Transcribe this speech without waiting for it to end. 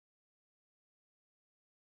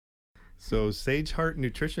So Sage Heart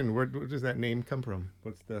Nutrition, where does that name come from?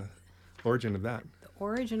 What's the origin of that? The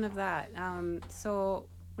origin of that. So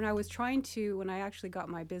when I actually got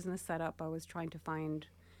my business set up, I was trying to find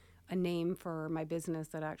a name for my business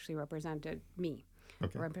that actually represented me,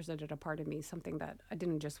 Okay. represented a part of me, something that I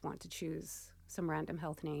didn't just want to choose some random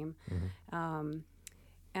health name. Mm-hmm.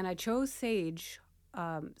 And I chose Sage,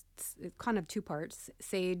 it's kind of two parts.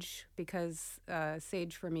 Sage, because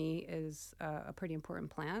sage for me is a pretty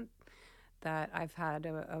important plant that I've had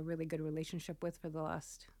a really good relationship with for the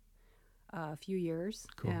last few years.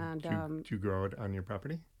 Cool. And Do you grow it on your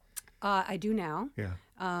property? I do now. Yeah.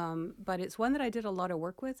 But it's one that I did a lot of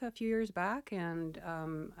work with a few years back, and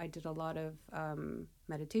I did a lot of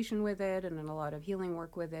meditation with it and a lot of healing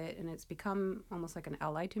work with it, and it's become almost like an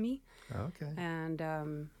ally to me. Okay.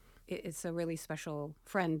 And it's a really special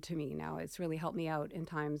friend to me now. It's really helped me out in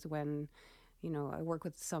times when, I work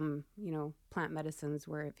with some, plant medicines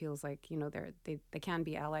where it feels like, they can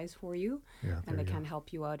be allies for you, Yeah. and they can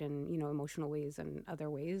help you out in, emotional ways and other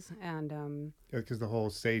ways. And Because the whole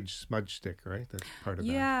sage smudge stick, right? That's part of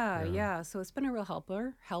that. yeah. So it's been a real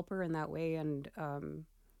helper in that way. And,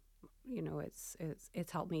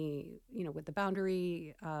 it's helped me, with the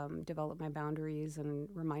boundary, develop my boundaries and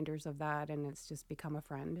reminders of that. And it's just become a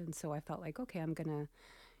friend. And so I felt like, okay, I'm going to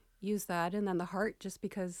use that. And then the heart, just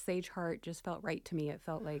because Sage Heart just felt right to me. It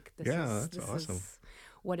felt like this That's this awesome. is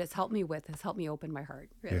what it's helped me with. Has helped me open my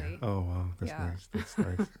heart, really. Yeah. Oh, wow. That's Yeah. nice. That's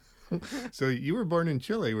nice. So you were born in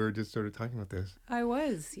Chile. We were just sort of talking about this. I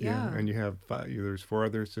was, yeah. And you have there's 4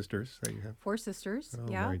 other sisters that you have. 4 sisters, Oh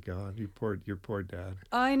yeah. my God, your poor dad.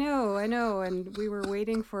 I know. And we were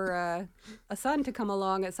waiting for a son to come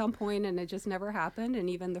along at some point, and it just never happened. And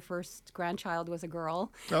even the first grandchild was a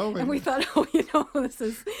girl. Oh, And we thought, this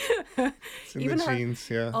is it's in the genes,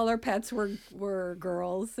 yeah. all our pets were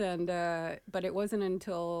girls, and but it wasn't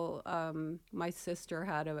until my sister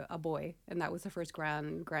had a boy, and that was the first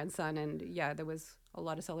grandson. And yeah, there was a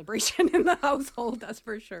lot of celebration in the household, that's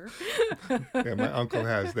for sure. Yeah, my uncle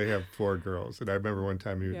they have 4 girls, and I remember one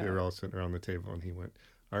time they were all sitting around the table, and he went,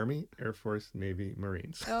 Army, Air Force, Navy,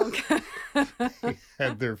 Marines. Okay. He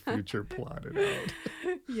had their future plotted out.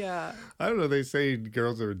 Yeah. I don't know. They say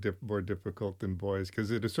girls are more difficult than boys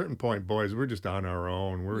because at a certain point, boys, we're just on our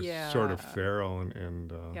own. We're sort of feral,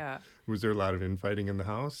 and was there a lot of infighting in the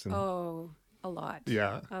house? And, Oh, a lot.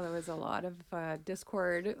 Yeah. Oh, there was a lot of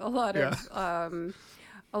discord, a lot of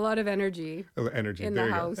energy in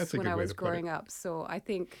the house when I was growing up. So I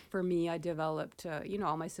think for me, I developed,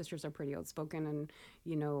 all my sisters are pretty outspoken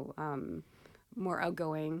and, more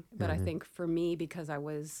outgoing. But I think for me, because I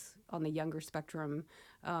was on the younger spectrum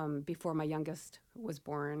before my youngest was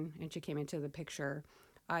born and she came into the picture,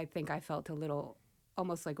 I think I felt a little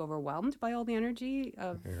almost like overwhelmed by all the energy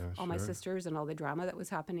of all my sisters and all the drama that was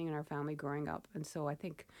happening in our family growing up. And so I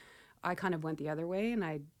think I kind of went the other way, and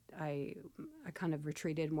I kind of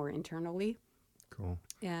retreated more internally. Cool.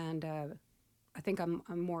 And I think I'm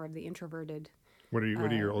more of the introverted. What do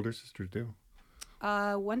your older sisters do?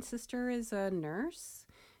 One sister is a nurse.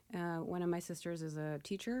 One of my sisters is a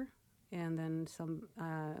teacher, and then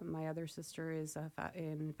my other sister is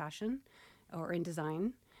in fashion or in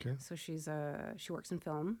design. Okay. So she works in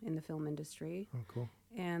the film industry. Oh, cool.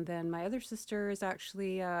 And then my other sister is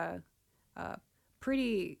actually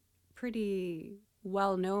pretty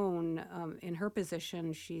well known in her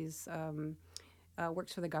position. She's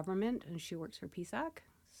works for the government, and she works for PSAC.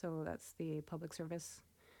 So that's the Public Service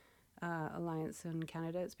Alliance in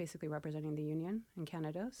Canada. It's basically representing the union in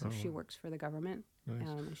Canada. So she works for the government. Nice.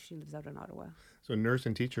 And she lives out in Ottawa. So nurse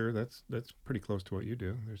and teacher, that's pretty close to what you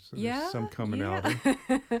do. There's some commonality.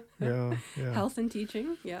 Yeah. Yeah. Health and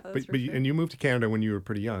teaching. Yeah. But and you moved to Canada when you were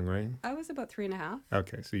pretty young, right? I was about 3.5.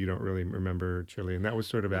 Okay, so you don't really remember Chile, and that was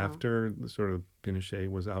sort of after the sort of Pinochet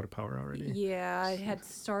was out of power already. Yeah, it had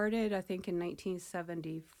started, I think, in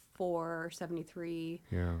 1974, 73.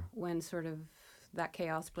 Yeah. When sort of that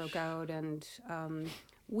chaos broke out, and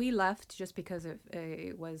we left just because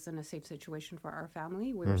it wasn't a safe situation for our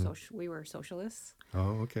family. We were socialists.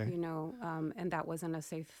 Oh, okay. And that wasn't a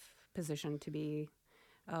safe position to be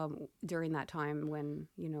during that time when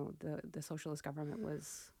the socialist government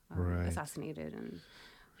was assassinated. And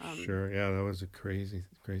sure, yeah, that was a crazy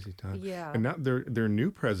time. Yeah. And now their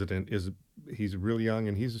new president he's really young,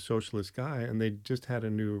 and he's a socialist guy, and they just had a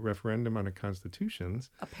new referendum on a constitutions.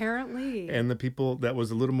 Apparently. And the people that was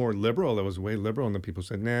a little more liberal, that was way liberal, and the people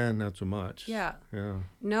said, nah, not so much. Yeah. Yeah.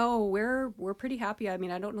 No, we're pretty happy. I mean,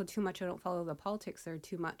 I don't know too much. I don't follow the politics there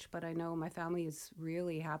too much, but I know my family is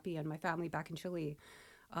really happy, and my family back in Chile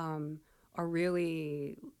are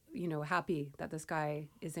really happy that this guy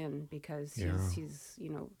is in, because he's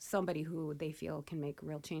somebody who they feel can make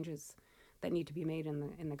real changes that need to be made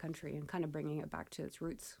in the country, and kind of bringing it back to its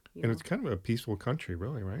roots. It's kind of a peaceful country,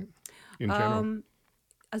 really, right? In general.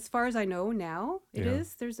 As far as I know now, it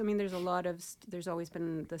is. There's a lot of, there's always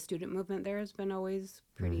been, the student movement there has been always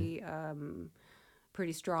pretty,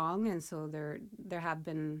 pretty strong. And so there have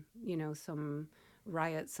been, some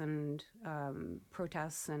riots and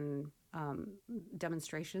protests and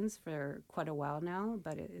demonstrations for quite a while now,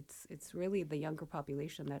 but it's really the younger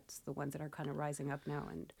population that's the ones that are kind of rising up now.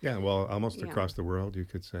 And almost across the world, you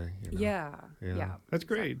could say. Yeah. That's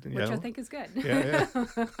great. Which I think is good. Yeah.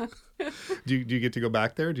 Do you get to go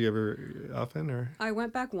back there? Do you ever often, or? I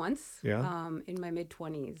went back once. Yeah. In my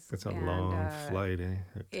mid-20s. That's a long flight,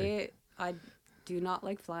 eh? I do not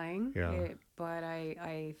like flying. Yeah. But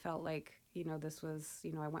I felt like this was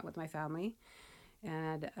I went with my family.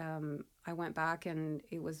 And I went back, and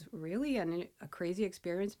it was really a crazy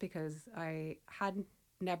experience, because I had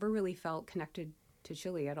never really felt connected to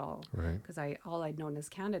Chile at all. Right. Because all I'd known is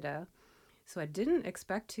Canada. So I didn't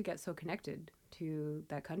expect to get so connected to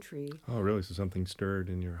that country. Oh, really? So something stirred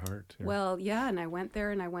in your heart? Or... Well, yeah. And I went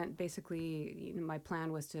there, and I went basically, my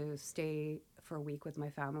plan was to stay for a week with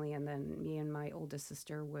my family. And then me and my oldest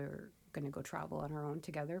sister were going to go travel on our own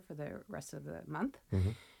together for the rest of the month.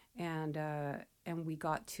 Mm-hmm. And we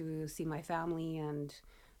got to see my family, and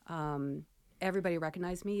everybody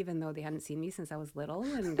recognized me, even though they hadn't seen me since I was little.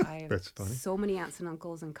 And I have so many aunts and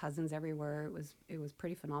uncles and cousins everywhere. It was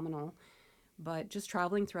pretty phenomenal. But just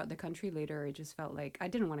traveling throughout the country later, it just felt like I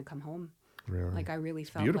didn't want to come home. Really? Like I really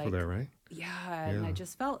felt beautiful there, right? Yeah, and I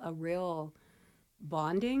just felt a real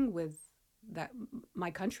bonding with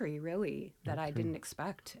my country, really, that I didn't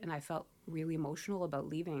expect. And I felt really emotional about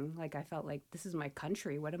leaving. Like I felt like, this is my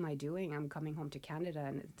country. What am I doing? I'm coming home to Canada,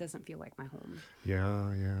 and it doesn't feel like my home.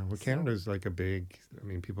 Yeah. Well, Canada's like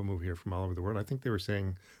people move here from all over the world. I think they were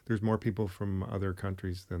saying there's more people from other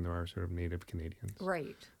countries than there are sort of native Canadians.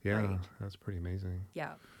 Right. Yeah, right. That's pretty amazing.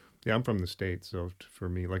 Yeah. Yeah, I'm from the States, so for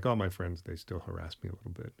me, like all my friends, they still harass me a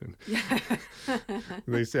little bit. And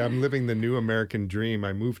they say, I'm living the new American dream.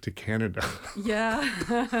 I moved to Canada. Yeah.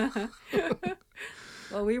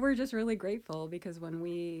 Well, we were just really grateful, because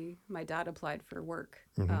when my dad applied for work,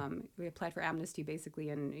 we applied for amnesty, basically,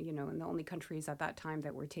 and, and the only countries at that time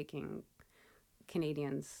that were taking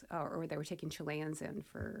Canadians, or they were taking Chileans in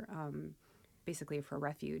for, basically for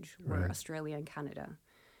refuge, were Australia and Canada.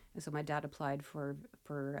 And so my dad applied for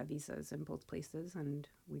visas in both places, and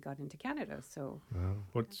we got into Canada. So,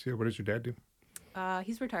 what does your dad do?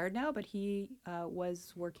 He's retired now, but he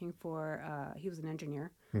was working for. He was an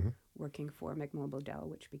engineer working for McMobil Dell,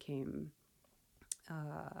 which became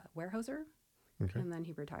Weyerhaeuser. Okay. And then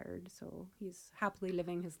he retired. So he's happily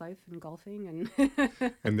living his life and golfing, and.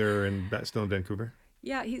 And they're still in Vancouver.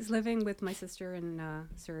 Yeah, he's living with my sister in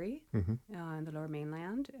Surrey, in the Lower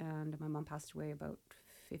Mainland, and my mom passed away about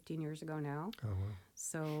 15 years ago now. Oh, wow.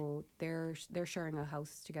 So they're sharing a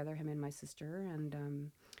house together, him and my sister, and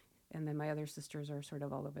then my other sisters are sort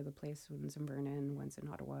of all over the place. One's in Vernon, one's in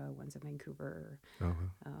Ottawa, one's in Vancouver. Oh.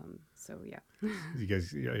 So yeah. You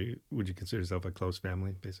guys, would you consider yourself a close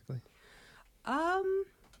family, basically? I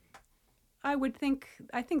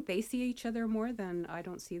think they see each other more than I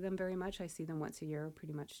don't see them very much. I see them once a year,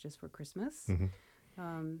 pretty much just for Christmas.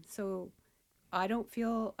 So I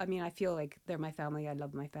feel like they're my family. I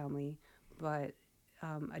love my family, but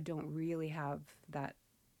I don't really have that,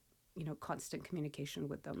 constant communication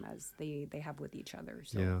with them as they have with each other.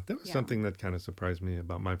 So, yeah, that was something that kind of surprised me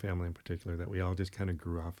about my family in particular, that we all just kind of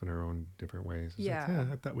grew off in our own different ways.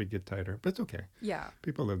 I thought we'd get tighter, but it's okay. Yeah.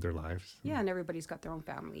 People live their lives. Yeah, and everybody's got their own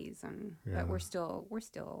families, but we're still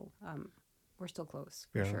close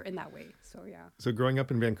for sure in that way. So yeah. So growing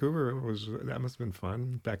up in Vancouver that must have been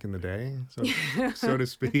fun back in the day, so to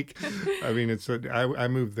speak. I mean, I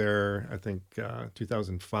moved there I think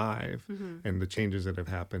 2005, and the changes that have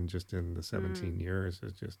happened just in the 17 years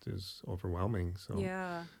is overwhelming. So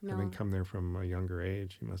having come there from a younger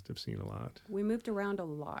age, you must have seen a lot. We moved around a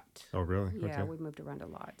lot. Oh really? Yeah, we moved around a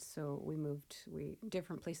lot. So we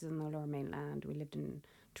different places in the Lower Mainland. We lived in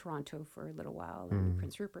Toronto for a little while, and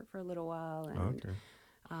Prince Rupert for a little while, and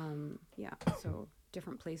so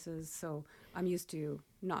different places. So I'm used to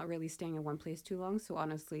not really staying in one place too long. So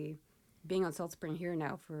honestly, being on Salt Spring here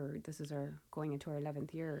now going into our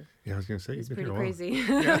 11th year. Yeah, I was going to say it's pretty crazy.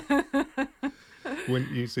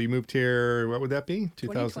 So you moved here, what would that be?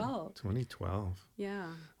 2012. Yeah.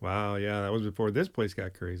 Wow. Yeah, that was before this place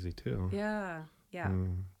got crazy too. Yeah.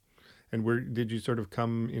 And where did you sort of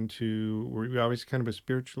come into? Were you always kind of a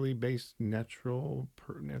spiritually based,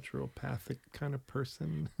 naturopathic kind of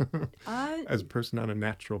person, as a person on a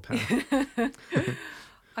natural path?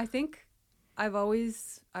 I think I've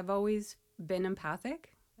always been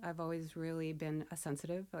empathic. I've always really been a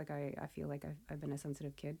sensitive. Like I feel like I've been a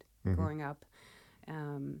sensitive kid growing up,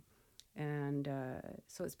 and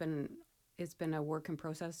so it's been a work in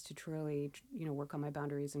process to truly, work on my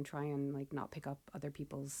boundaries and try and like not pick up other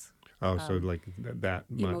people's so like that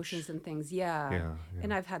emotions much. and things. Yeah. Yeah.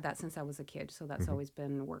 And I've had that since I was a kid, so that's always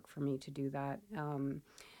been work for me to do that.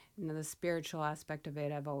 The spiritual aspect of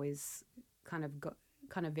it, I've always kind of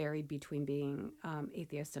varied between being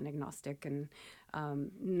atheist and agnostic, and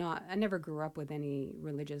I never grew up with any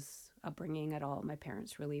religious upbringing at all. My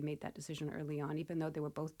parents really made that decision early on, even though they were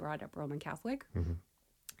both brought up Roman Catholic.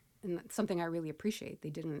 And that's something I really appreciate.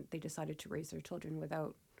 They decided to raise their children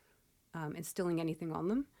without instilling anything on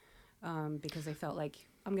them, because they felt like,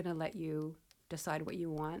 I'm going to let you decide what you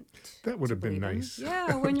want. That would have been nice.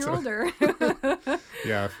 Yeah, when you're older.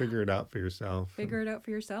 Yeah, figure it out for yourself.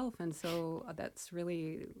 And so that's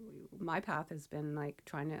really, my path has been like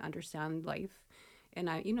trying to understand life. And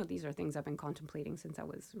these are things I've been contemplating since I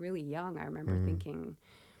was really young. I remember thinking,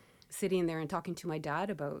 sitting there and talking to my dad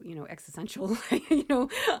about, existential,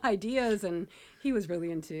 ideas. And he was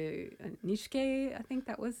really into Nietzsche, I think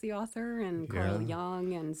that was the author, and Carl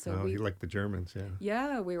Jung. And so he liked the Germans, yeah.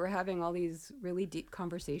 Yeah, we were having all these really deep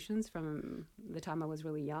conversations from the time I was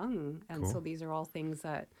really young. And so these are all things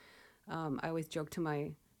that I always joke to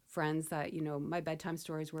my friends that, my bedtime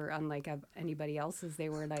stories were unlike anybody else's. They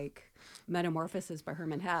were like Metamorphosis by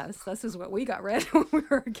Herman Hesse. This is what we got read when we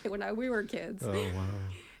were kids. Oh, wow.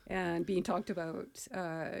 And being talked about,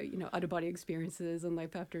 out-of-body experiences and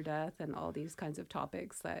life after death and all these kinds of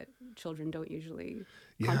topics that children don't usually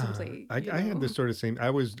contemplate. I had this sort of same. I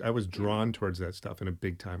was drawn towards that stuff in a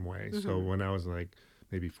big time way. So when I was like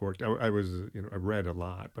maybe 14, I was I read a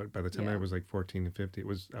lot, but by the time I was like 14 and 15,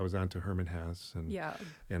 I was onto Herman Hesse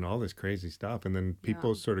and all this crazy stuff. And then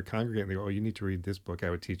people sort of congregate and they go, oh, you need to read this book.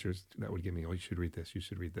 I had teachers that would give me, oh, you should read this. You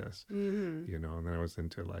should read this. And then I was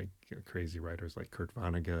into like crazy writers like Kurt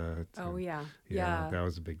Vonnegut. That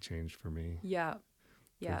was a big change for me.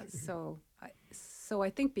 So I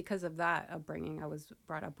think because of that upbringing, I was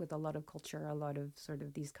brought up with a lot of culture, a lot of sort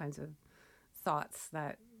of these kinds of thoughts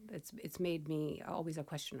that it's made me always a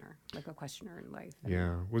questioner in life.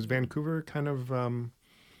 Was Vancouver kind of, I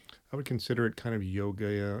would consider it kind of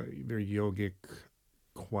yoga, very yogic,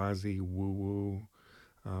 quasi woo-woo.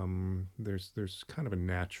 There's kind of a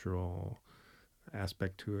natural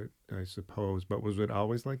aspect to it, I suppose. But was it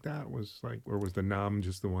always like that? Or was the Nam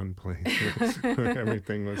just the one place where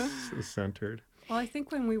everything was centered? Well, I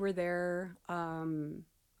think when we were there,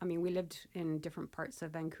 we lived in different parts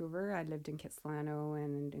of Vancouver. I lived in Kitsilano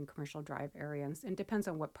and in Commercial Drive area. And it depends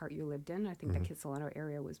on what part you lived in. I think the Kitsilano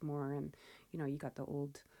area was more, and, you got the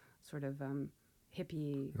old sort of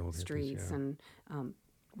hippie streets and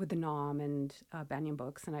with the Nam and Banyan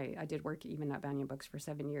Books. And I did work even at Banyan Books for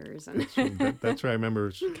 7 years. And that's what I remember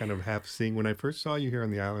kind of half seeing. When I first saw you here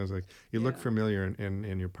on the island, I was like, you look familiar,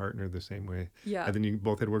 and your partner the same way. Yeah. And then you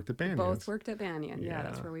both had worked at Banyan. Both worked at Banyan. Yeah,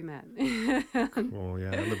 that's where we met. Cool,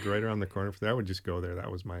 yeah. I lived right around the corner. I would just go there. That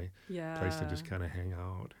was my place to just kind of hang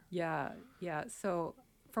out. Yeah. So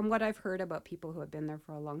from what I've heard about people who have been there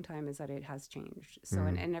for a long time is that it has changed. So,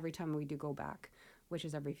 and every time we do go back, which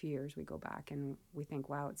is every few years, we go back and we think,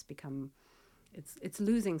 wow, it's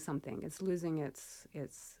losing something. It's losing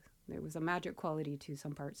there was a magic quality to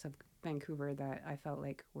some parts of Vancouver that I felt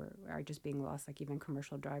like are just being lost. Like even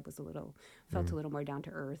Commercial Drive felt a little more down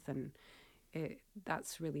to earth, and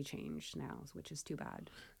that's really changed now, which is too bad.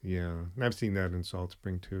 Yeah, and I've seen that in Salt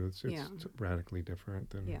Spring too. It's radically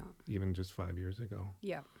different than even just 5 years ago.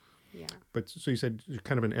 Yeah. But so you said you're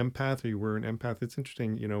kind of an empath, or you were an empath. It's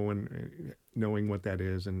interesting, when knowing what that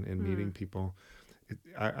is and meeting people.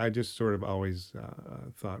 I just sort of always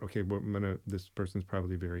thought, okay, well, this person's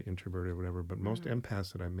probably very introverted or whatever, but most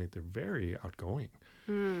empaths that I've met, they're very outgoing.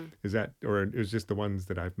 Is that, or is just the ones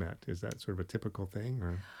that I've met? Is that sort of a typical thing,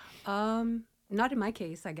 or? Not in my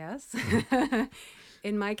case, I guess.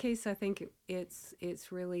 In my case, I think it's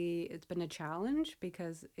been a challenge,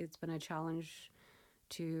 because it's been a challenge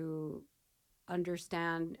to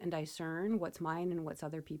understand and discern what's mine and what's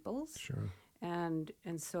other people's. Sure. And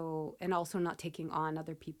so, and also not taking on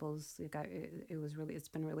other people's. It's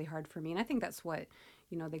been really hard for me. And I think that's what,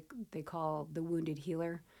 they call the wounded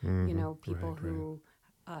healer. People who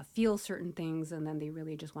feel certain things and then they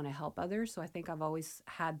really just want to help others. So I think I've always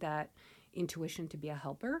had that intuition to be a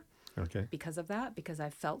helper. Okay. Because of that, because I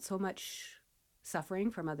felt so much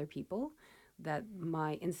suffering from other people, that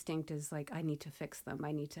my instinct is like, I need to fix them.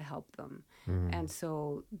 I need to help them. And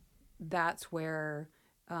so that's where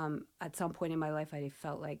at some point in my life, I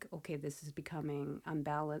felt like, okay, this is becoming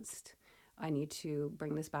unbalanced. I need to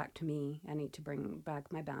bring this back to me. I need to bring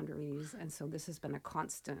back my boundaries. And so this has been a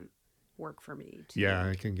constant work for me. Yeah,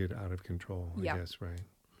 it can get out of control, I guess, right?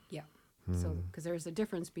 Yeah. So, because there's a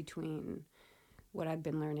difference between, what I've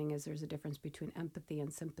been learning is there's a difference between empathy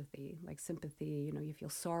and sympathy. Like sympathy, you feel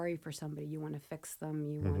sorry for somebody, you want to fix them,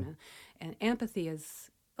 you want to, and empathy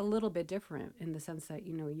is a little bit different in the sense that,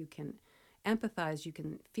 you can empathize, you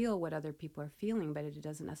can feel what other people are feeling, but it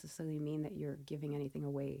doesn't necessarily mean that you're giving anything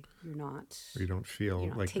away. You're not. Or you don't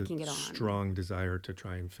feel like taking the strong desire to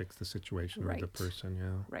try and fix the situation or the person.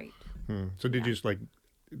 Yeah. Right. So did you just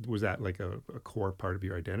was that like a core part of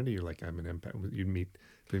your identity? You're like, I'm an empath.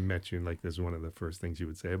 They met you and like this is one of the first things you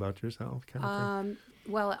would say about yourself, kind of thing?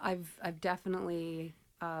 Well, I've definitely,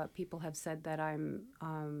 people have said that I'm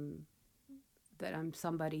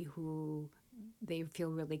somebody who they feel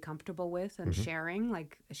really comfortable with and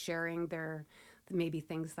sharing their maybe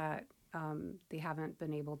things that they haven't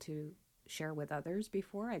been able to share with others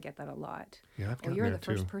before. I get that a lot. Yeah, I've gotten you're that the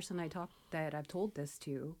first person that I've told this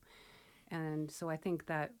to. And so I think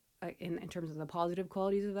that in terms of the positive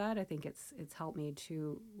qualities of that, I think it's helped me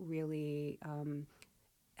to really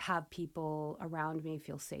have people around me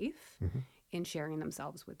feel safe in sharing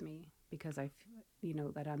themselves with me, because that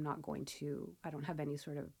I don't have any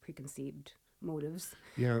sort of preconceived motives.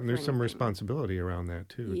 Yeah, and there's some responsibility around that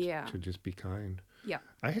too. Yeah. To just be kind. Yeah.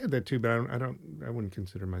 I had that too, but I wouldn't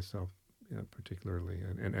consider myself particularly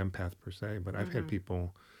an empath per se, but I've had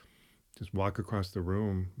people just walk across the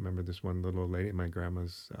room. Remember this one little lady at my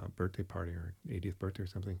grandma's birthday party, or 80th birthday or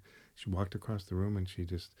something. She walked across the room and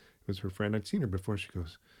it was her friend. I'd seen her before. She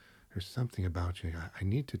goes, there's something about you. I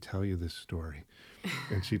need to tell you this story.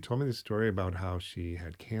 And she told me this story about how she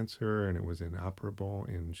had cancer and it was inoperable,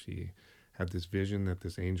 and she had this vision that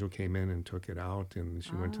this angel came in and took it out, and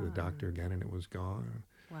she went to the doctor again and it was gone.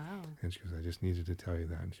 Wow. And she goes, I just needed to tell you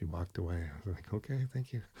that. And she walked away. I was like, okay,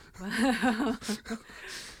 thank you. Wow.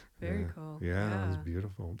 Very cool. Yeah, it was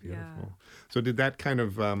beautiful. Yeah. So did that kind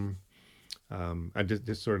of, I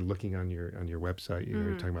just sort of looking on your website,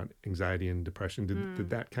 you're talking about anxiety and depression.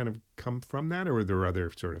 Did that kind of come from that, or were there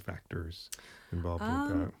other sort of factors involved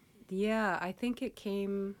with that? Yeah, I think it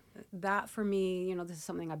came, that for me, this is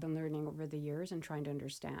something I've been learning over the years and trying to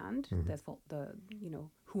understand the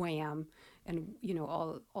who I am, and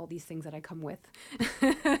all these things that I come with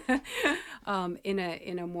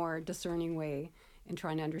in a more discerning way, and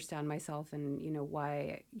trying to understand myself and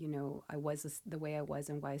why I was the way I was,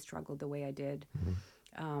 and why I struggled the way I did,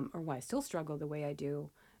 or why I still struggle the way I do.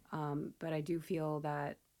 But I do feel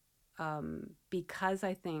that because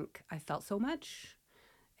I think I felt so much.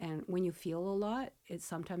 And when you feel a lot, it's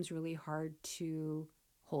sometimes really hard to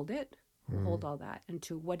hold all that. And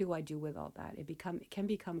to what do I do with all that? It can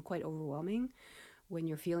become quite overwhelming when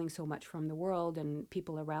you're feeling so much from the world and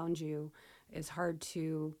people around you. It's hard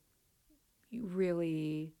to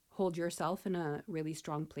really hold yourself in a really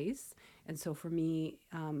strong place. And so for me,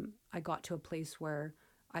 I got to a place where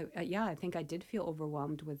I think I did feel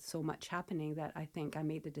overwhelmed with so much happening that I think I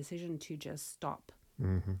made the decision to just stop,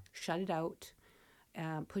 shut it out,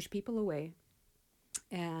 push people away,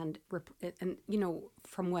 and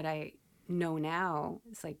from what I know now,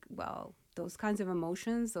 it's like, well, those kinds of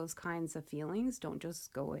emotions, those kinds of feelings don't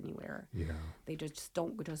just go anywhere. Yeah, they just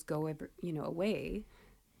don't just go away.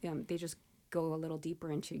 They just go a little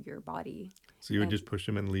deeper into your body. So you would just push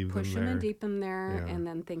them and leave them there. Push them and deep them there, and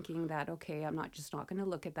then thinking that, okay, I'm just not going to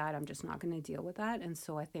look at that. I'm just not going to deal with that. And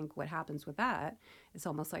so I think what happens with that, it's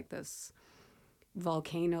almost like this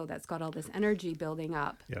volcano that's got all this energy building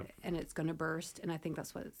up, and it's going to burst. And I think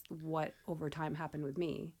that's what over time happened with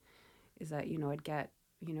me, is that I'd get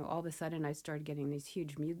all of a sudden I started getting these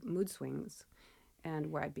huge mood swings,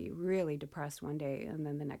 and where I'd be really depressed one day, and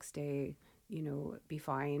then the next day be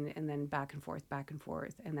fine, and then back and forth,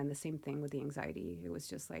 and then the same thing with the anxiety. It was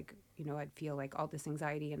just like I'd feel like all this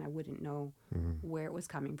anxiety, and I wouldn't know where it was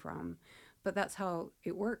coming from. But that's how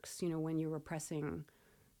it works, when you're repressing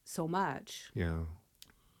so much.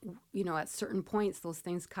 At certain points, those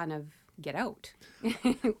things kind of get out.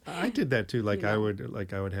 I did that too. I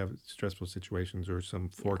would have stressful situations or some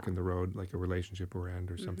fork in the road, like a relationship or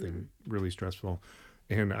end or something really stressful.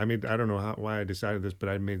 And I don't know why I decided this, but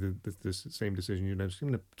I made this same decision. I'm just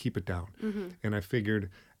going to keep it down. And I figured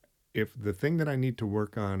if the thing that I need to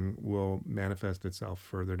work on will manifest itself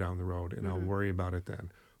further down the road, and I'll worry about it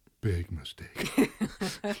then. big mistake.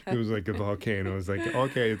 It was like a volcano. It was like,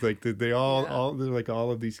 okay, it's like they all like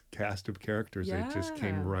all of these cast of characters that just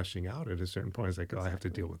came rushing out at a certain point. It's like, I have to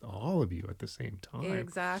deal with all of you at the same time.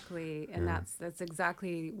 Exactly. And that's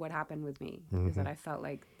exactly what happened with me, is that I felt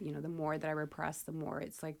like, the more that I repressed, the more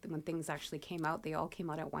it's like when things actually came out, they all came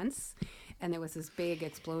out at once. And there was this big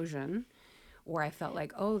explosion where I felt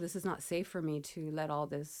like, oh, this is not safe for me to let all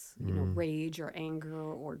this, rage or anger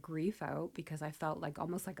or grief out, because I felt like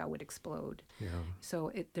almost like I would explode. Yeah.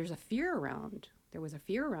 So there was a fear around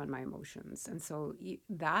my emotions. And so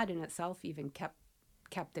that in itself even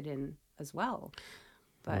kept it in as well.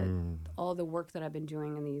 But all the work that I've been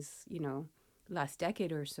doing in these, last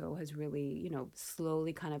decade or so has really,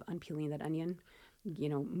 slowly kind of unpeeling that onion,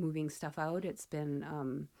 moving stuff out. It's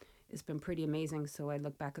been pretty amazing. So I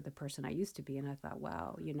look back at the person I used to be and I thought,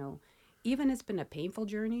 wow, even it's been a painful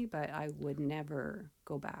journey, but I would never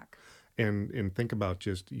go back. And think about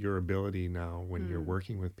just your ability now when you're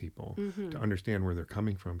working with people to understand where they're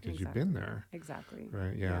coming from, because you've been there. Exactly.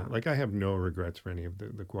 Right. Yeah. Like I have no regrets for any of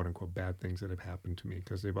the quote unquote bad things that have happened to me,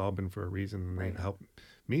 because they've all been for a reason, and they've helped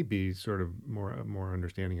me be sort of a more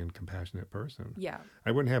understanding and compassionate person. Yeah.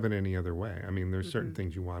 I wouldn't have it any other way. I mean, there's certain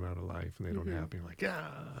things you want out of life and they don't happen. You're like,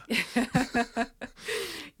 yeah.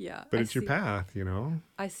 Yeah. But it's your path,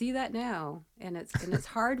 I see that now. And it's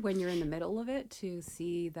hard when you're in the middle of it to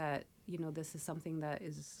see that, this is something that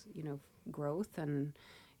is, growth and,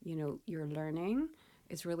 you're learning.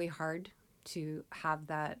 It's really hard to have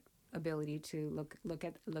that ability to look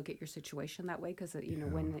at your situation that way, because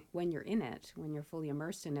when you're in it, when you're fully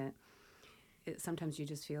immersed in it, sometimes you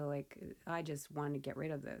just feel like, I just want to get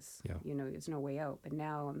rid of this. There's no way out. But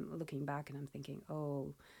now I'm looking back and I'm thinking,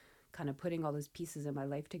 kind of putting all those pieces in my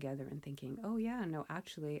life together and thinking, oh yeah, no,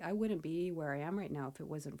 actually I wouldn't be where I am right now if it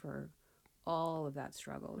wasn't for all of that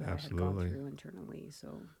struggle that I had gone through internally.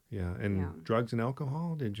 So drugs and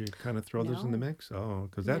alcohol, did you kind of throw those in the mix? Oh,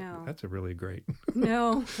 because that's a really great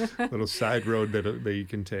little side road that you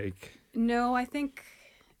can take. No, I think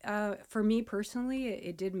for me personally,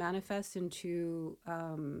 it did manifest into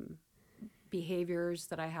behaviors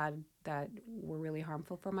that I had that were really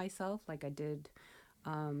harmful for myself. Like I did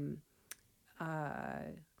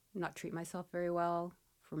not treat myself very well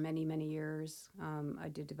for many, many years. I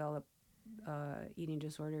did develop eating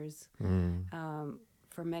disorders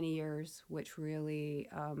for many years, which really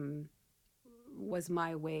was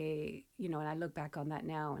my way, and I look back on that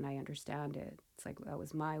now and I understand it. It's like that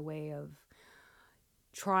was my way of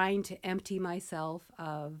trying to empty myself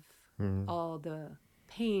of all the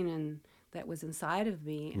pain and that was inside of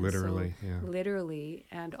me. And literally, literally,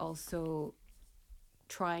 and also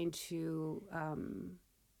trying to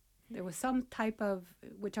there was some type of,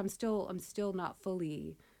 which I'm still not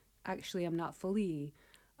fully, actually I'm not fully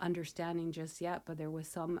understanding just yet, but there was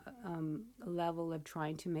some level of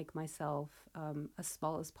trying to make myself as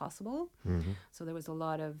small as possible. So there was a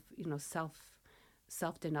lot of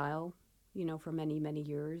self-denial, for many, many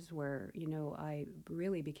years, where I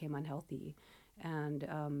really became unhealthy,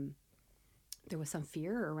 and there was some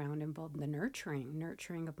fear involved in the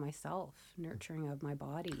nurturing of myself, nurturing of my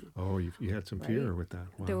body. Oh, you had some fear with that.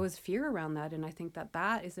 Wow. There was fear around that, and I think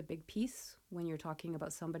that is a big piece when you're talking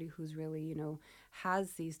about somebody who's really,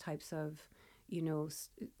 has these types of,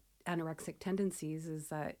 anorexic tendencies, is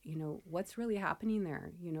that, what's really happening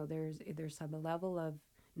there? There's a level of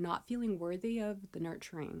not feeling worthy of the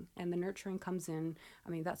nurturing, and the nurturing comes in,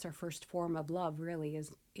 that's our first form of love, really,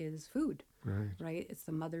 is food. Right? It's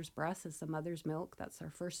the mother's breast, it's the mother's milk. That's our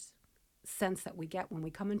first sense that we get when we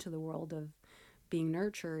come into the world of being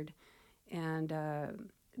nurtured. And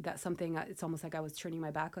that's something, it's almost like I was turning my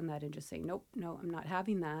back on that and just saying, nope, no, I'm not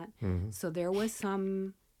having that. So there was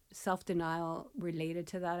some self-denial related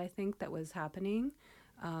to that, I think, that was happening.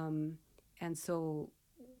 And so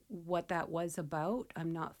what that was about,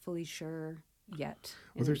 I'm not fully sure yet.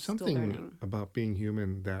 Well, there's something about being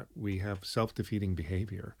human that we have self-defeating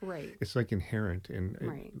behavior. Right. It's like inherent, and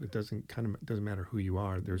it doesn't matter who you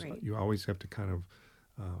are. You always have to kind of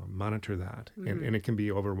monitor that, and it can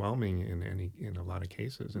be overwhelming in a lot of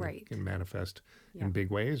cases. And it can manifest in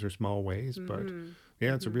big ways or small ways, but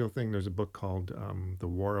it's a real thing. There's a book called The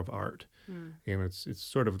War of Art, and it's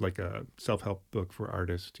sort of like a self-help book for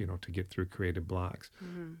artists, to get through creative blocks.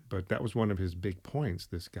 But that was one of his big points.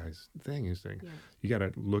 This guy's thing is saying, you got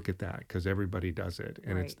to look at that, because everybody does it,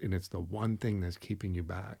 and it's the one thing that's keeping you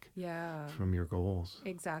back from your goals.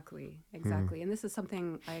 Exactly. And this is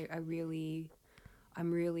something I'm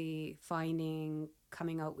really finding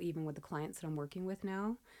coming out even with the clients that I'm working with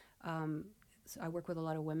now. So I work with a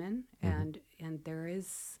lot of women, and there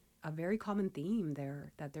is a very common theme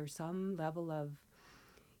there, that there's some level of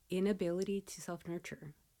inability to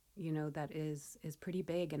self-nurture, that is pretty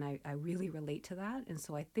big. And I really relate to that. And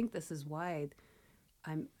so I think this is why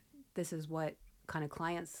this is what kind of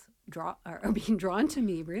clients are being drawn to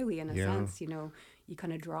me, really, in a sense. You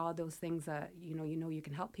kind of draw those things that you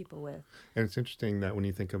can help people with. And it's interesting that when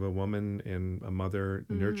you think of a woman and a mother,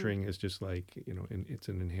 nurturing is just like, it's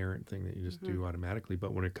an inherent thing that you just do automatically.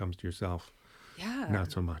 But when it comes to yourself,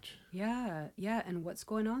 not so much. Yeah. And what's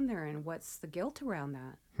going on there, and what's the guilt around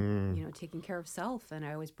that? Taking care of self. And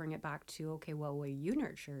I always bring it back to, okay, well, were you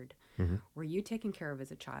nurtured? Were you taken care of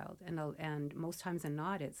as a child? And most times than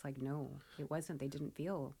not, it's like, no, it wasn't. They didn't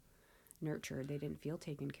feel nurtured. They didn't feel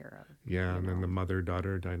taken care of. Yeah, and then the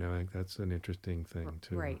mother-daughter dynamic, that's an interesting thing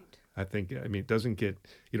too. Right. I think, it doesn't get,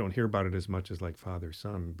 you don't hear about it as much as like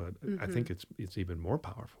father-son, but I think it's even more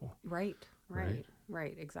powerful. Right,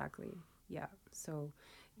 exactly. Yeah. So,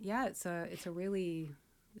 yeah, it's a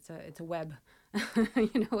web.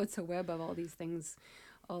 It's a web of all these things,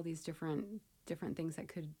 all these different things that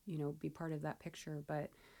could, be part of that picture.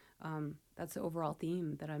 But that's the overall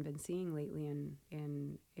theme that I've been seeing lately in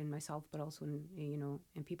myself, but also in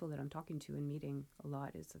people that I'm talking to and meeting a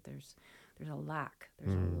lot, is that there's a lack.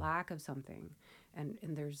 There's a lack of something, and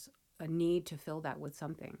there's a need to fill that with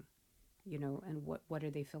something, and what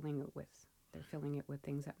are they filling it with? They're filling it with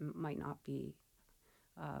things that might not be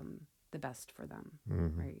the best for them,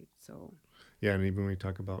 right? So, yeah, and even when we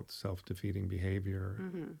talk about self-defeating behavior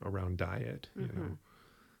around diet,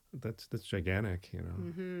 that's gigantic.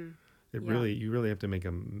 You really have to make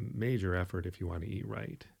a major effort if you want to eat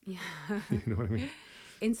right. Yeah, you know what I mean?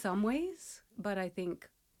 In some ways, but I think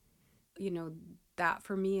that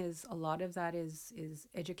for me is a lot of that is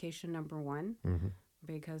education, number one,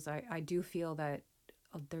 because I do feel that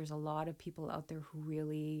there's a lot of people out there who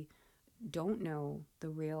really don't know the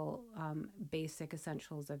real basic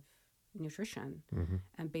essentials of nutrition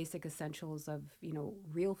and basic essentials of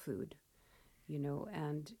real food,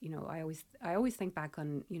 and I always think back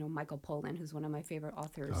on Michael Pollan, who's one of my favorite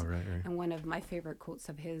authors. Oh, right. And one of my favorite quotes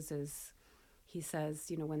of his is, he says,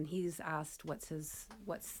 when he's asked what's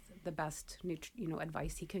the best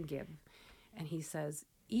advice he can give, and he says,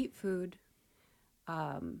 eat food.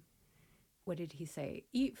 What did he say?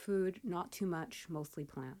 Eat food, not too much, mostly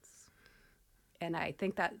plants. And I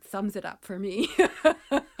think that sums it up for me.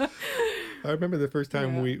 I remember the first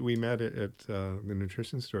time we met at the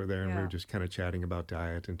nutrition store there, and we were just kind of chatting about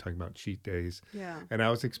diet and talking about cheat days. Yeah. And I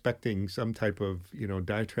was expecting some type of,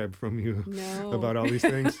 diatribe from you about all these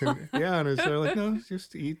things. And, and it's sort of like, no,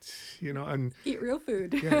 just eat, and eat real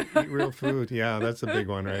food. Yeah, eat real food. Yeah, that's a big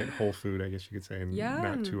one, right? Whole food, I guess you could say, and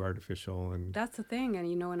not too artificial. And that's the thing.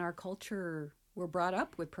 And, in our culture, we're brought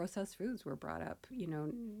up with processed foods. We're brought up,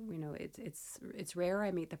 it's rare I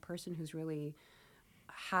meet the person who's really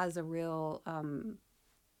has a real,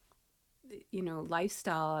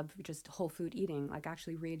 lifestyle of just whole food eating, like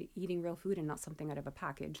actually eating real food and not something out of a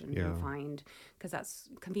package and refined, because that's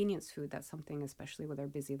convenience food. That's something, especially with our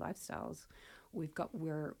busy lifestyles,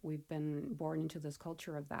 we've been born into this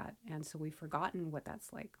culture of that. And so we've forgotten what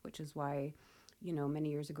that's like, which is why, many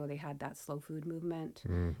years ago they had that slow food movement,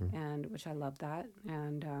 and which I love that,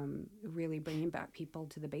 and really bringing back people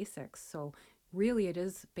to the basics. So really it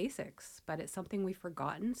is basics, but it's something we've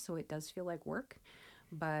forgotten, so it does feel like work.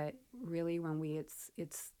 But really, when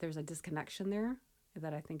there's a disconnection there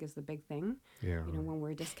that I think is the big thing. Yeah. When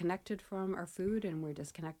we're disconnected from our food and we're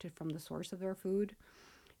disconnected from the source of our food,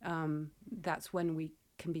 that's when we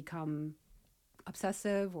can become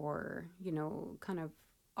obsessive or, kind of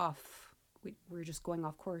off. We're just going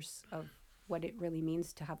off course of what it really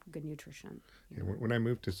means to have good nutrition. Yeah, when I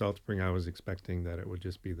moved to Salt Spring, I was expecting that it would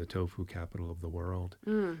just be the tofu capital of the world,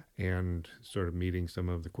 and sort of meeting some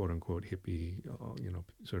of the quote unquote hippie,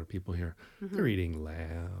 sort of people here. They're eating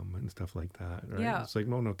lamb and stuff like that, right? Yeah. It's like,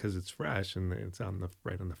 no, because it's fresh and it's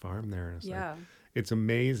right on the farm there. And it's like, it's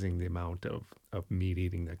amazing the amount of meat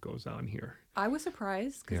eating that goes on here. I was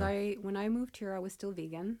surprised because when I moved here, I was still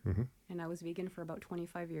vegan, and I was vegan for about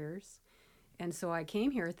 25 years. And so I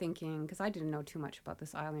came here thinking, because I didn't know too much about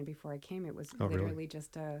this island before I came, it was literally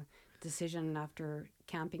just a decision after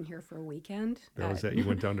camping here for a weekend. That was that you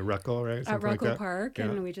went down to Ruckle, right? At Ruckle Park,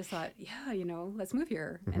 and we just thought, let's move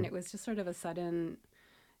here. And it was just sort of a sudden,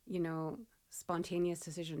 spontaneous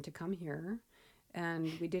decision to come here.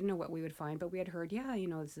 And we didn't know what we would find, but we had heard,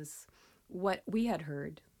 this is what we had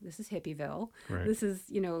heard. This is Hippieville. Right. This is,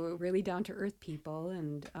 really down to earth people.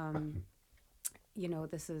 And,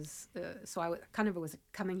 this is, so I was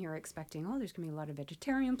coming here expecting, there's going to be a lot of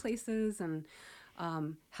vegetarian places and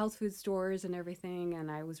health food stores and everything.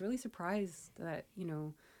 And I was really surprised that,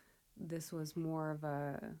 this was more of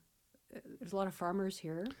there's a lot of farmers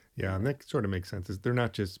here. Yeah, and that sort of makes sense. They're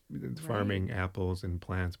not just farming apples and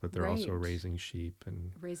plants, but they're also raising sheep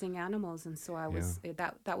and raising animals. And so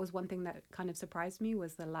that was one thing that kind of surprised me,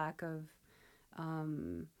 was the lack of,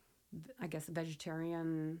 I guess,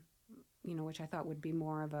 vegetarian, which I thought would be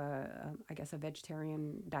more of a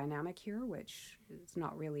vegetarian dynamic here, which is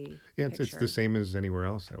not really. Yeah, it's the same as anywhere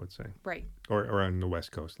else, I would say. Right. Or on the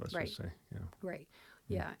West Coast, let's just say. Yeah. Right.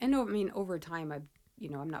 Yeah. And I mean, over time,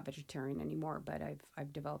 I'm not vegetarian anymore, but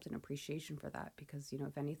I've developed an appreciation for that because,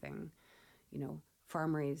 if anything,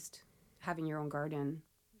 farm raised, having your own garden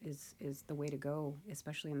is the way to go,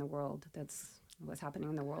 especially in the world. That's what's happening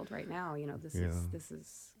in the world right now. This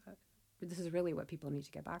is really what people need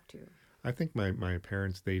to get back to. I think my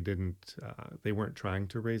parents, they weren't trying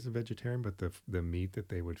to raise a vegetarian, but the meat that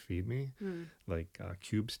they would feed me, like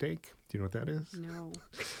cube steak. Do you know what that is? No.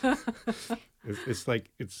 It's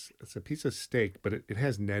like it's a piece of steak, but it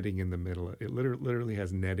has netting in the middle. It literally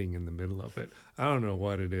has netting in the middle of it. I don't know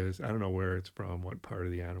what it is. I don't know where it's from, what part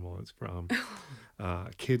of the animal it's from.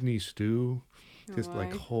 Kidney stew. Just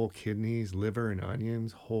like whole kidneys, liver and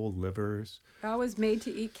onions, whole livers. I was made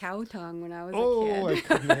to eat cow tongue when I was a kid. I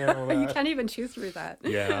couldn't handle that. You can't even chew through that.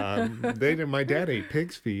 Yeah, my dad ate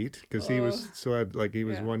pig's feet because he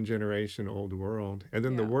was one generation old world. And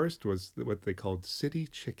then the worst was what they called city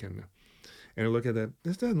chicken. And I look at that,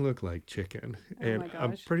 this doesn't look like chicken. And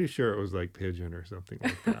I'm pretty sure it was like pigeon or something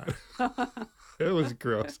like that. It was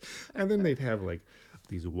gross. And then they'd have like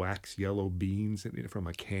these wax yellow beans from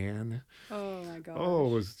a can. Oh my gosh. Oh,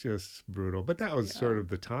 it was just brutal. But that was sort of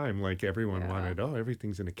the time. Like everyone wanted,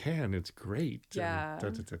 everything's in a can. It's great. Yeah.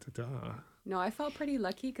 No, I felt pretty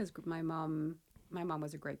lucky because my mom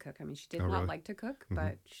was a great cook. I mean, she did not like to cook,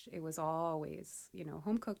 but it was always,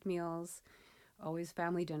 home cooked meals. Always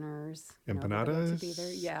family dinners. Empanadas? To be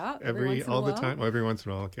there. Yeah. All the time? Oh, every once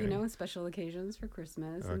in a while, okay. Special occasions for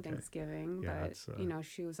Christmas and Thanksgiving. Yeah, but,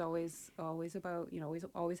 she was always about,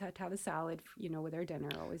 always had to have a salad, with our dinner.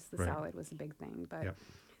 Always the salad was a big thing. But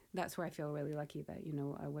that's where I feel really lucky that,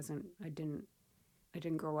 I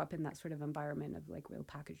didn't grow up in that sort of environment of like real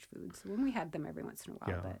packaged foods. When we had them every once in a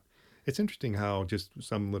while. But it's interesting how just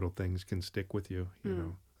some little things can stick with you, you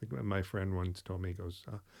know. Like my friend once told me, he goes,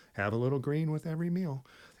 have a little green with every meal.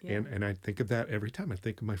 Yeah. And I think of that every time. I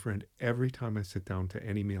think of my friend every time I sit down to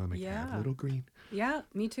any meal. I'm like, have a little green. Yeah,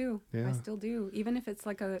 me too. Yeah. I still do. Even if it's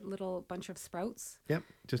like a little bunch of sprouts. Yep,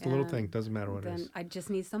 just a little thing. Doesn't matter what it is. Then I just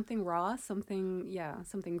need something raw, something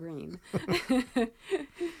green.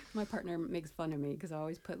 My partner makes fun of me because I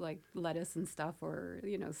always put like lettuce and stuff or,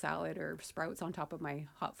 salad or sprouts on top of my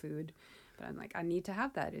hot food. But I'm like, I need to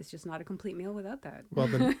have that. It's just not a complete meal without that. Well,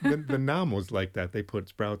 the Nam was like that. They put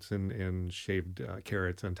sprouts and shaved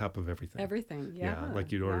carrots on top of everything. Everything, yeah. Yeah,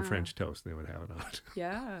 like you'd order French toast and they would have it on.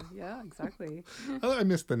 Yeah, exactly. I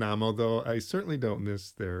miss the Nam, although I certainly don't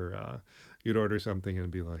miss their, you'd order something and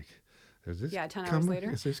be like, is this 10 hours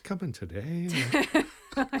later? Is this coming today?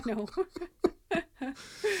 I know.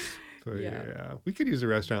 So, we could use a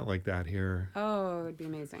restaurant like that here. Oh, it would be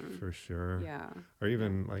amazing. For sure. Yeah. Or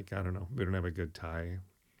even like, I don't know, we don't have a good Thai.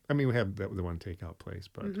 I mean, we have the one takeout place,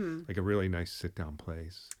 but like a really nice sit-down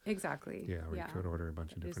place. Exactly. Yeah, we could order a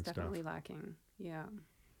bunch of different stuff. It's definitely lacking. Yeah.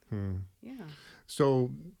 Yeah. So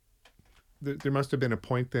there must have been a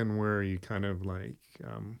point then where you kind of like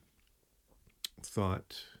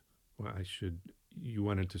thought, well, you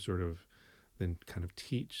wanted to sort of then kind of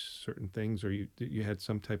teach certain things, or you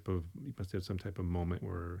must have some type of moment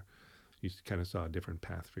where you kind of saw a different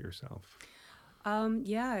path for yourself.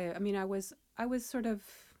 Yeah, I mean, I was sort of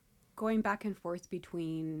going back and forth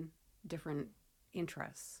between different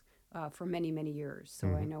interests for many, many years. So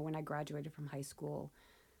I know when I graduated from high school,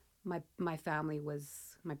 my family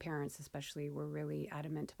my parents especially were really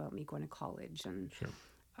adamant about me going to college, and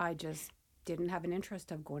I just didn't have an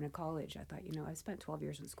interest of going to college. I thought, I spent 12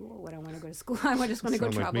 years in school. What I want to go to school? I just want to go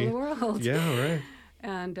travel the world. Yeah, right.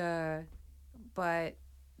 And, but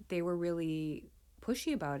they were really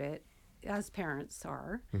pushy about it, as parents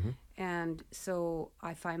are. And so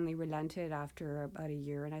I finally relented after about a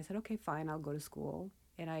year, and I said, okay, fine, I'll go to school.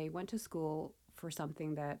 And I went to school for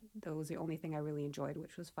something that was the only thing I really enjoyed,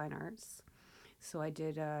 which was fine arts. So I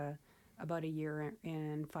did about a year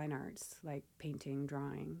in fine arts, like painting,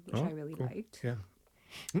 drawing, which I really liked. Yeah.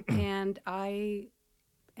 And I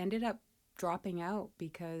ended up dropping out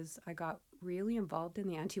because I got really involved in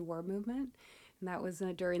the anti-war movement. And that was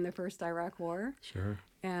during the first Iraq War. Sure.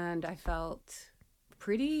 And I felt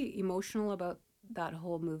pretty emotional about that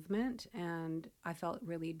whole movement. And I felt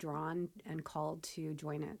really drawn and called to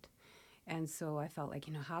join it. And so I felt like,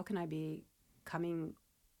 how can I be coming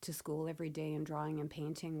to school every day and drawing and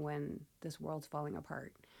painting when this world's falling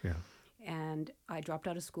apart. Yeah. And I dropped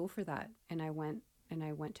out of school for that. And I went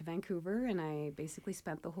to Vancouver, and I basically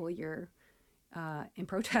spent the whole year in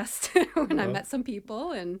protest when I met some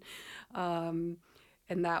people, and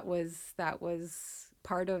that was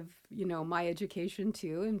part of, you know, my education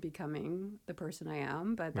too, and becoming the person I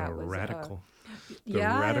am. But that was radical.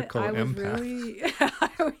 Radical I was empath. Really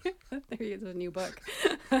there's a new book.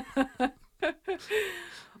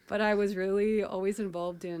 But I was really always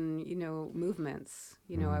involved in, you know, movements.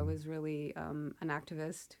 You know, I was really an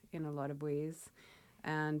activist in a lot of ways.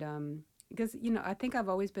 And because, you know, I think I've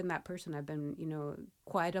always been that person. I've been, you know,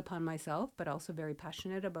 quiet upon myself, but also very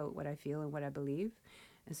passionate about what I feel and what I believe.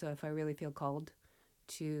 And so if I really feel called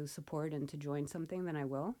to support and to join something, then I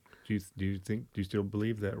will. Do you still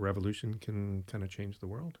believe that revolution can kind of change the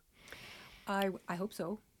world? I hope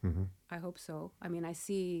so. Mm-hmm. I hope so. I mean, I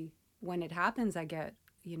see when it happens, I get,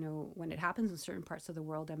 you know, when it happens in certain parts of the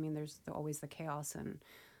world, I mean, there's always the chaos and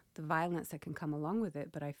the violence that can come along with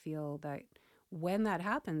it. But I feel that when that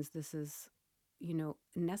happens, this is, you know,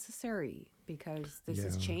 necessary, because this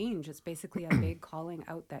is change. It's basically a big calling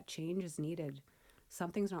out that change is needed.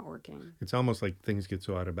 Something's not working. It's almost like things get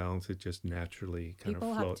so out of balance, it just naturally kind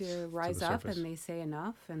People of floats. People have to rise up, and they say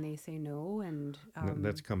enough, and they say no, and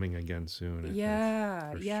that's coming again soon.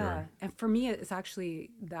 I think, sure. And for me, it's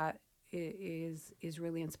actually that is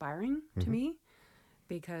really inspiring to me,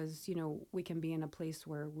 because, you know, we can be in a place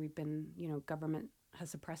where we've been, you know, government has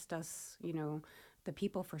suppressed us, you know, the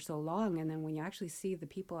people for so long, and then when you actually see the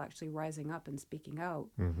people actually rising up and speaking out,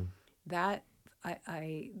 that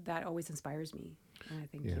that always inspires me. And I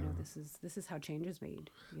think, you know, this is how change is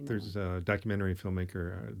made. You know? There's a documentary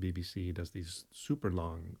filmmaker, BBC, does these super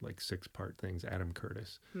long, like 6-part things, Adam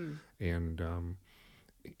Curtis. And,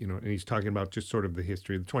 you know, and he's talking about just sort of the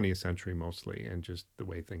history of the 20th century mostly, and just the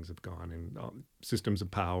way things have gone, and systems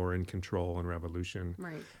of power and control and revolution.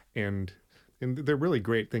 Right. And they're really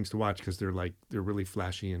great things to watch, because they're really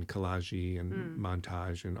flashy and collagey and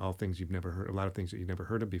montage and all things you've never heard, a lot of things that you've never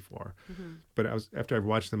heard of before. But after I've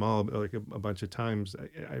watched them all like a bunch of times,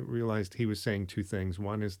 I realized he was saying two things.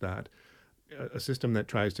 One is that a system that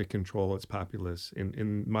tries to control its populace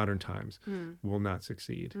in modern times will not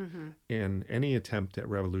succeed. And any attempt at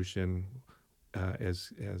revolution,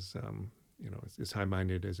 as you know, as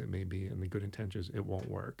high-minded as it may be and the good intentions, it won't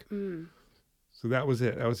work. So that was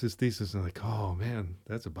it. That was his thesis. And I'm like, oh man,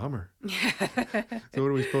 that's a bummer. So what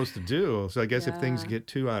are we supposed to do? So I guess if things get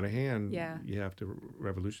too out of hand, you have to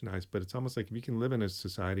revolutionize. But it's almost like if you can live in a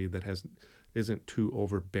society that isn't too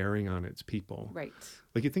overbearing on its people. Right.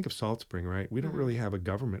 Like you think of Salt Spring, right? We don't really have a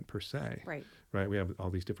government per se. Right. Right. We have all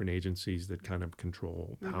these different agencies that kind of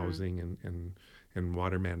control housing and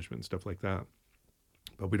water management and stuff like that.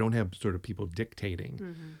 But we don't have sort of people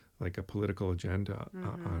dictating like a political agenda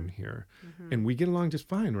on here. And we get along just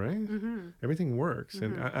fine, right? Everything works.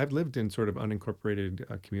 And I've lived in sort of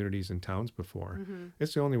unincorporated communities and towns before.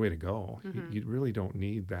 It's the only way to go. You really don't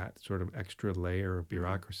need that sort of extra layer of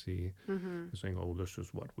bureaucracy saying, oh, this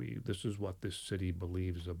is what this city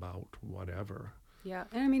believes about whatever. Yeah.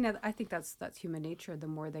 And I mean, I think that's human nature. The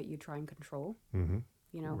more that you try and control,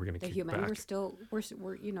 you know, the human,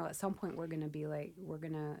 we're you know, at some point we're going to be like, we're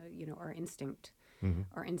going to, you know, our instinct,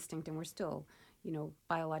 and we're still, you know,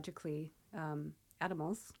 biologically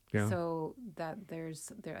animals. Yeah. So that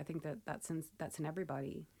I think that's in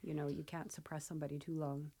everybody. You know, you can't suppress somebody too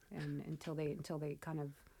long, and until they kind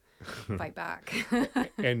of fight back.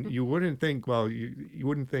 And you wouldn't think, well, you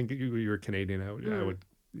wouldn't think you're Canadian. I would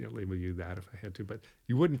label you that if I had to, but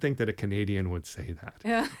you wouldn't think that a Canadian would say that.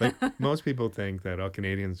 Yeah. Like most people think that,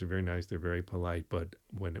 Canadians are very nice, they're very polite, but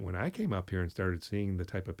when I came up here and started seeing the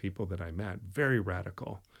type of people that I met, very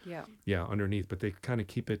radical. Yeah, underneath, but they kind of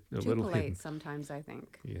keep it a little polite hidden. Sometimes, I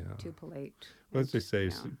think. Yeah. Too polite. Well, let's just say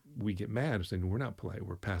we get mad saying we're not polite,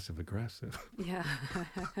 we're passive aggressive. Yeah.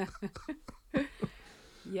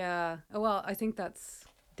 Yeah. Well, I think that's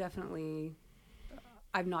definitely.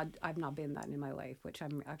 I've not been that in my life, which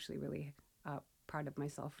I'm actually really proud of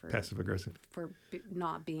myself for. Passive aggressive. For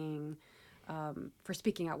not being, for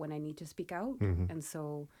speaking out when I need to speak out, and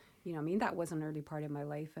so, you know, I mean, that was an early part of my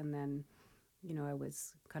life, and then, you know, I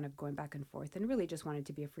was kind of going back and forth, and really just wanted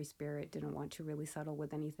to be a free spirit, didn't want to really settle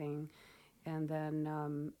with anything, and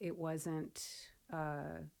then it wasn't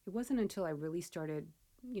until I really started,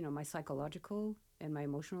 you know, my psychological and my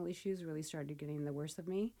emotional issues really started getting the worst of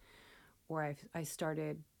me, or I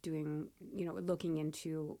started doing, you know, looking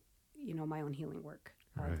into, you know, my own healing work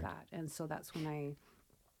of that. And so that's when I,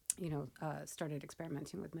 you know, started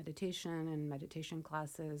experimenting with meditation and meditation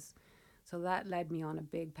classes, So that led me on a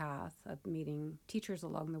big path of meeting teachers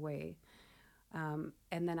along the way. And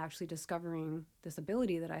then actually discovering this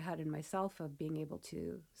ability that I had in myself of being able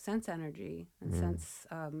to sense energy and sense,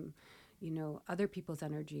 other people's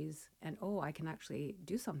energies. And, I can actually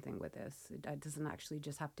do something with this. It doesn't actually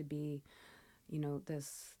just have to be,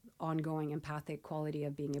 this ongoing empathic quality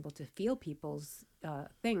of being able to feel people's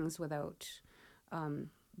things without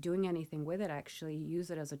doing anything with it. Actually use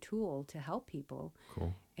it as a tool to help people.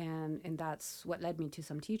 Cool. And that's what led me to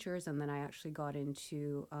some teachers. And then I actually got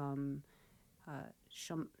into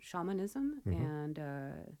shamanism and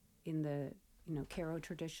in the Q'ero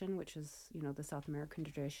tradition, which is the South American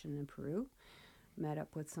tradition in Peru. Met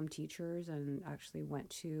up with some teachers and actually went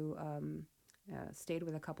to stayed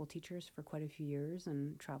with a couple teachers for quite a few years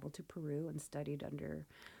and traveled to Peru and studied under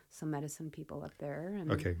some medicine people up there. And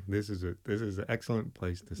okay, this is an excellent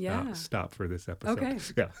place to stop for this episode. Okay.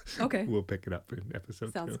 Yeah. Okay. We'll pick it up in episode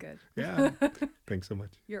 2. Sounds good. Yeah. Thanks so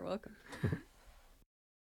much. You're welcome.